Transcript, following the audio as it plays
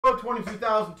Buffalo,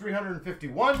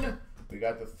 22,351. We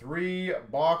got the 3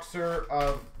 boxer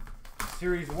of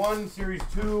Series 1, Series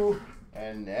 2,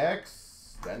 and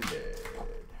Extended.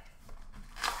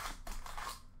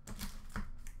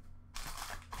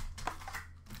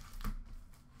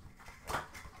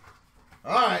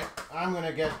 Alright, I'm going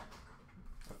to get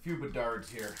a few bedards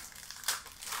here.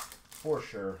 For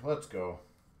sure. Let's go.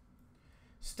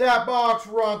 Stat box,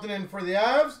 Rantanen for the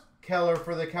Avs. Keller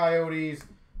for the Coyotes.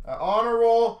 Honor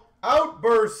roll.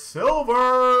 Outburst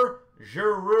silver.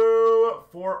 Giroux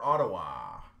for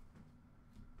Ottawa.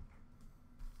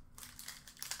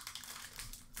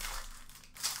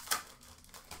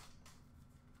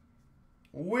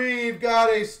 We've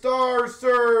got a Star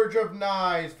Surge of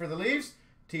Knives for the Leafs.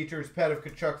 Teacher's Pet of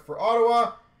Tkachuk for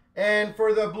Ottawa. And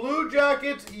for the Blue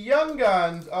Jackets, Young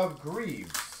Guns of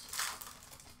Greaves.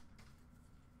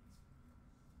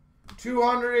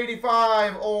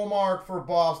 285 Olmark for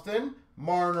Boston.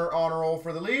 Marner honor roll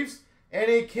for the Leafs. And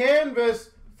a canvas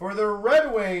for the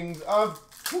Red Wings of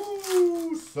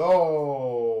Husso.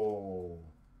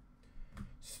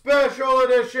 Special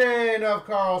edition of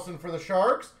Carlson for the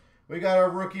Sharks. We got a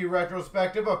rookie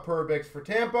retrospective of Perbix for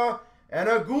Tampa. And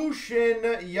a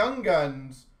Gushin Young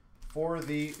Guns for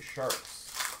the Sharks.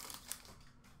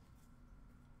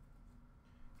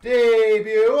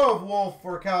 Debut of Wolf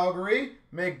for Calgary.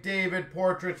 McDavid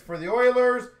portraits for the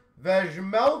Oilers.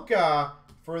 Vejmelka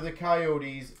for the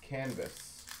Coyotes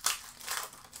canvas.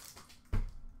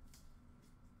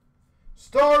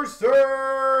 Star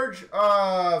Surge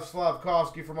of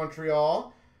Slavkovsky for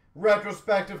Montreal.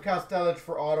 Retrospective Kastelich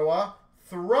for Ottawa.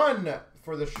 Thrun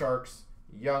for the Sharks.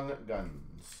 Young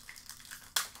Guns.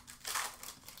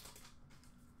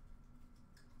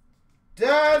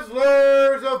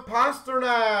 Dazzlers of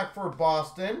Pasternak for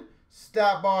Boston.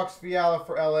 Statbox Fiala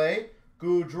for LA.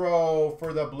 Goudreau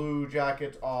for the Blue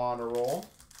Jackets honor roll.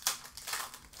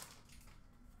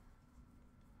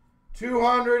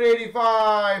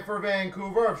 285 for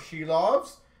Vancouver of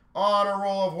Shilovs. Honor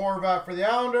roll of Horvat for the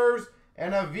Islanders.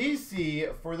 And a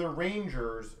VC for the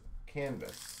Rangers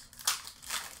canvas.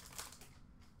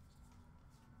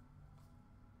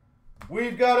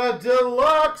 We've got a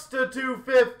deluxe to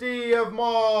 250 of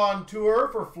Montour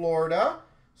for Florida.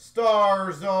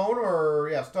 Star Zone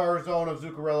of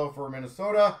Zuccarello for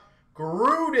Minnesota.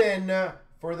 Gruden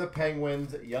for the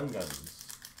Penguins Young Guns.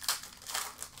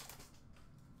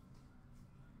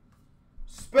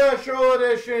 Special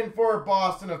edition for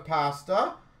Boston of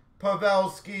Pasta.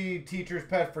 Pavelski, Teacher's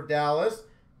Pet for Dallas.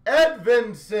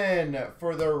 Edvinson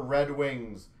for the Red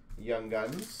Wings Young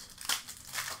Guns.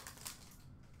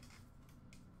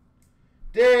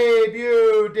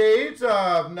 Debut dates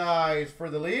of Knives for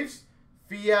the Leafs.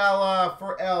 Fiala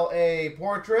for LA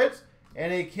portraits.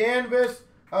 And a canvas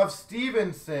of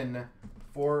Stevenson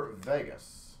for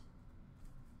Vegas.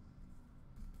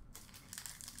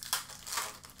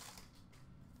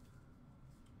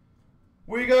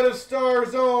 We got a Star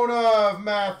Zone of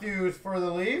Matthews for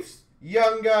the Leafs.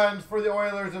 Young Guns for the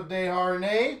Oilers of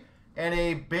Desharnais. And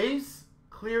a base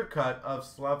clear cut of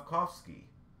Slavkovsky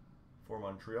for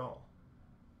Montreal.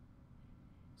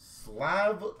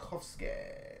 Slavkovsky.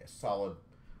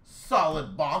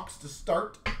 Solid box to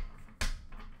start.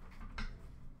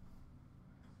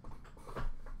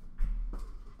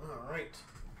 All right.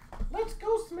 Let's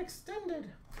go some extended.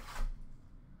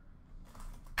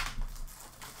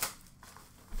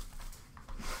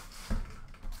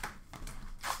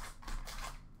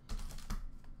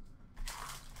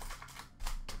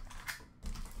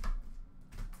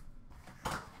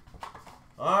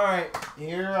 All right,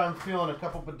 here I'm feeling a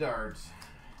couple Bedards.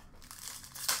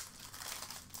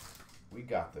 We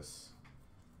got this.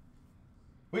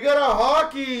 We got a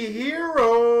Hockey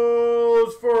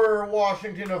Heroes for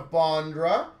Washington of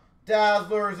Bondra.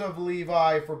 Dazzlers of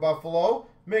Levi for Buffalo.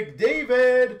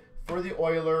 McDavid for the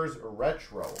Oilers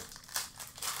Retro.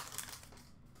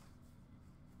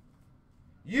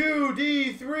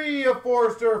 UD3 of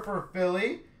Forster for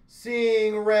Philly.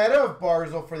 Seeing Red of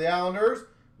Barzal for the Islanders.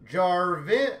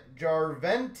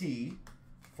 Jarventi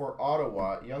for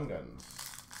Ottawa Young Guns.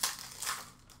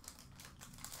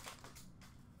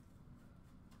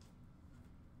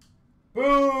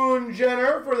 Boone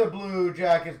Jenner for the Blue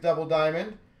Jackets Double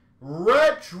Diamond.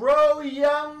 Retro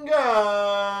Young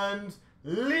Guns.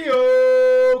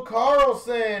 Leo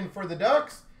Carlson for the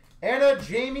Ducks. And a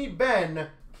Jamie Benn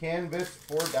canvas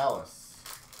for Dallas.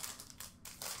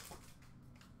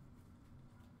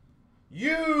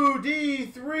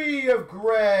 UD3 of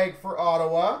Greg for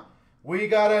Ottawa. We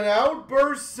got an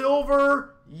Outburst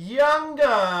Silver Young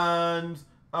Guns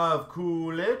of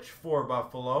Kulich for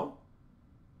Buffalo.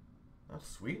 That's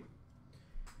sweet.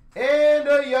 And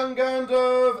a Young Guns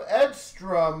of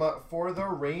Edstrom for the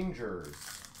Rangers.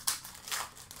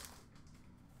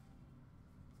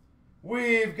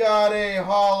 We've got a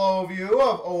hollow view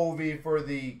of Ovi for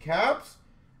the Caps,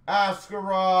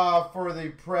 Askarov for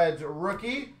the Preds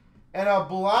rookie, and a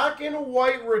black and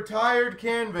white retired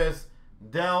canvas,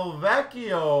 Del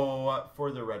Vecchio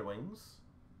for the Red Wings.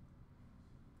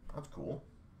 That's cool.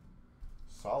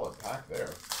 Solid pack there.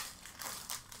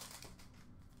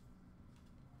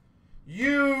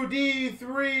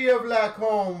 UD3 of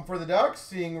Lacombe for the Ducks,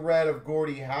 seeing red of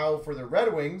Gordie Howe for the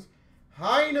Red Wings,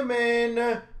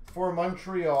 Heineman for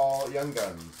Montreal Young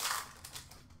Guns.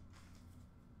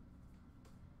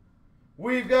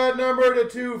 We've got number to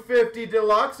 250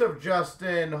 Deluxe of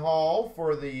Justin Hall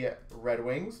for the Red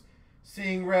Wings,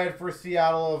 seeing red for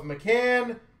Seattle of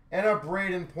McCann, and a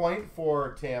Braden Point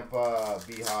for Tampa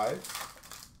Beehive.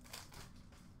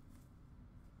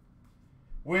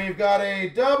 We've got a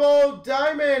double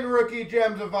diamond rookie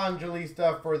gems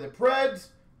Evangelista for the Preds.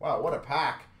 Wow, what a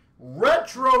pack.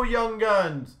 Retro Young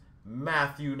Guns,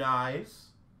 Matthew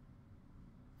Nyes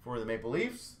for the Maple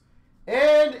Leafs.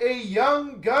 And a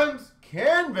Young Guns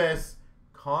canvas,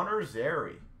 Connor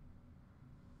Zary.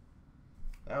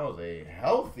 That was a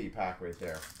healthy pack right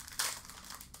there.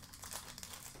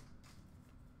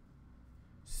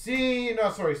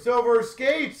 Silver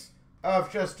Skates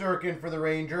of Shesterkin for the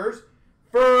Rangers.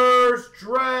 First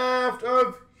draft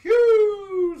of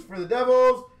Hughes for the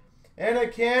Devils. And a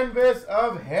canvas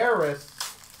of Harris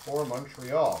for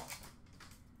Montreal.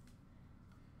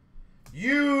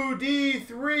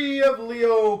 UD3 of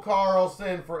Leo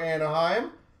Carlson for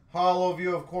Anaheim. Hollow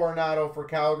view of Coronado for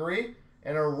Calgary.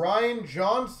 And a Ryan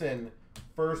Johnson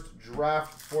first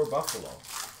draft for Buffalo.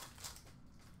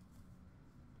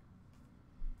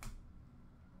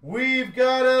 We've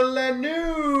got a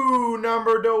Lanu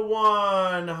number to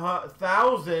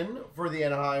 1,000 for the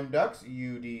Anaheim Ducks,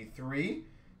 UD3.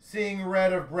 Seeing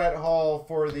red of Brett Hall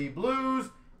for the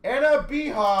Blues. And a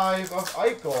Beehive of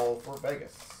Eichel for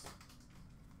Vegas.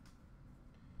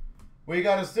 We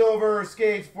got a Silver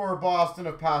Skates for Boston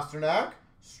of Pasternak.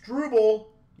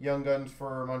 Struble, Young Guns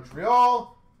for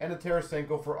Montreal. And a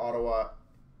Tarasenko for Ottawa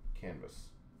canvas.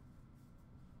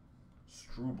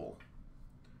 Struble.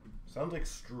 Sounds like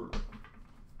strudel.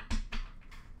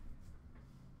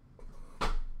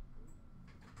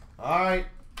 All right,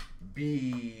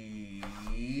 B-Dard.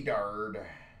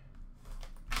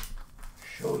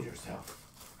 Show yourself.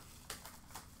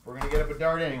 If we're going to get up a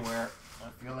dart anywhere, I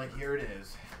feel like here it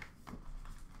is.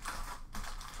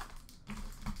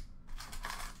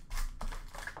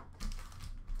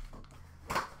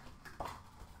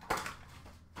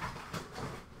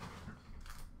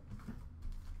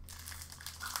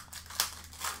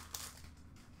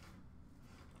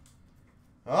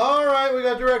 All right, we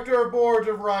got Director of Boards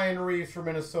of Ryan Reeves for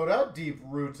Minnesota, Deep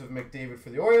Roots of McDavid for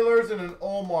the Oilers, and an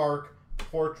Ullmark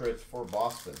Portraits for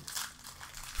Boston.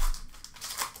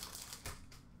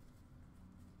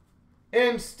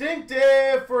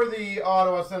 Instinctive for the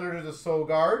Ottawa Senators of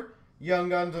Sogard, Young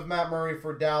Guns of Matt Murray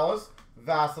for Dallas,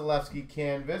 Vasilevsky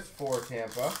Canvas for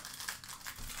Tampa.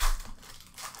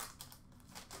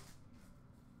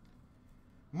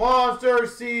 Monster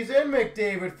Season,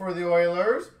 McDavid for the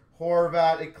Oilers,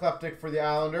 Horvat Eclectic for the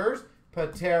Islanders.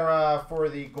 Patera for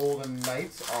the Golden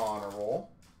Knights on a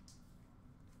roll.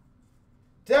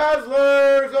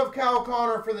 Dazzlers of Cal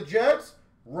Connor for the Jets.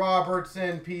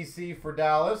 Robertson PC for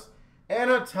Dallas.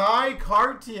 And a Ty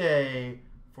Cartier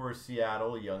for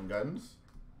Seattle Young Guns.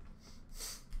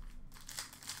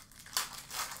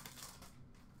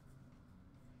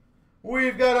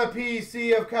 We've got a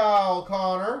PC of Cal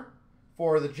Connor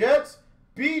for the Jets.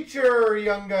 Beecher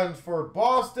Young Guns for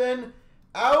Boston.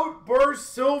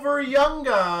 Outburst Silver Young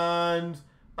Guns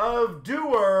of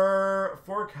Dewar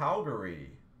for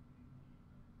Calgary.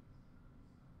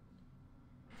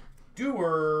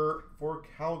 Dewar for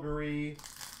Calgary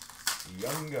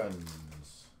Young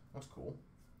Guns. That's cool.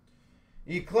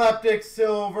 Eclectic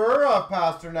Silver of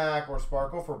Pasternak or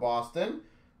Sparkle for Boston.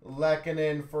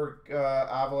 Lehkonen for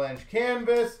Avalanche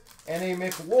Canvas. And a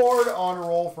McWard on a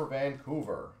roll for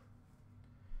Vancouver.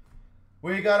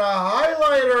 We got a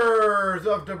Highlighters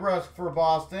of DeBrusque for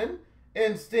Boston.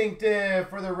 Instinctive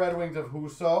for the Red Wings of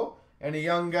Husso. And a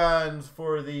Young Guns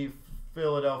for the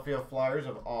Philadelphia Flyers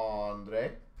of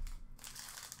Andre.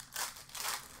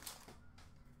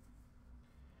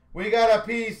 We got a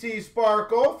PC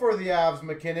Sparkle for the Avs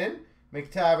McKinnon.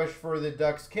 McTavish for the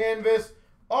Ducks Canvas.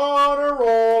 On a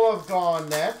roll of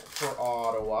Gauntlet for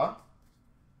Ottawa.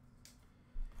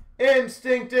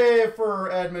 Instinctive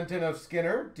for Edmonton of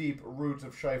Skinner. Deep Roots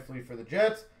of Scheifele for the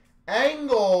Jets.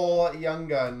 Angle Young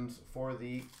Guns for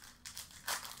the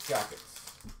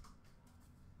Jackets.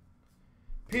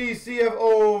 PC of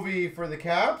Ovi for the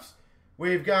Caps.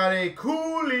 We've got a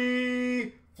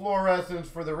Cooley Fluorescence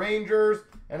for the Rangers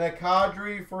and a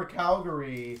Kadri for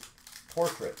Calgary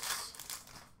Portraits.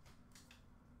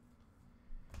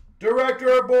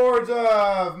 Director of Boards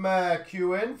of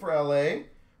McEwen for LA.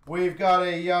 We've got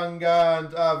a Young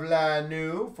Guns of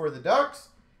Lanoux for the Ducks.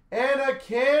 And a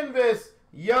Canvas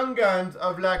Young Guns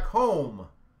of Lacombe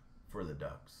for the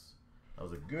Ducks. That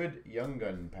was a good Young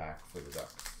Gun pack for the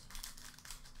Ducks.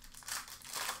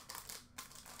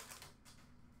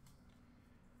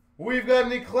 We've got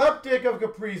an Eclectic of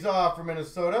Kaprizov for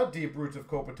Minnesota. Deep Roots of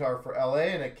Kopitar for LA.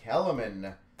 And a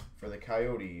Kellerman for the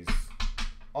Coyotes.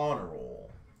 Honor roll.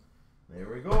 There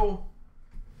we go.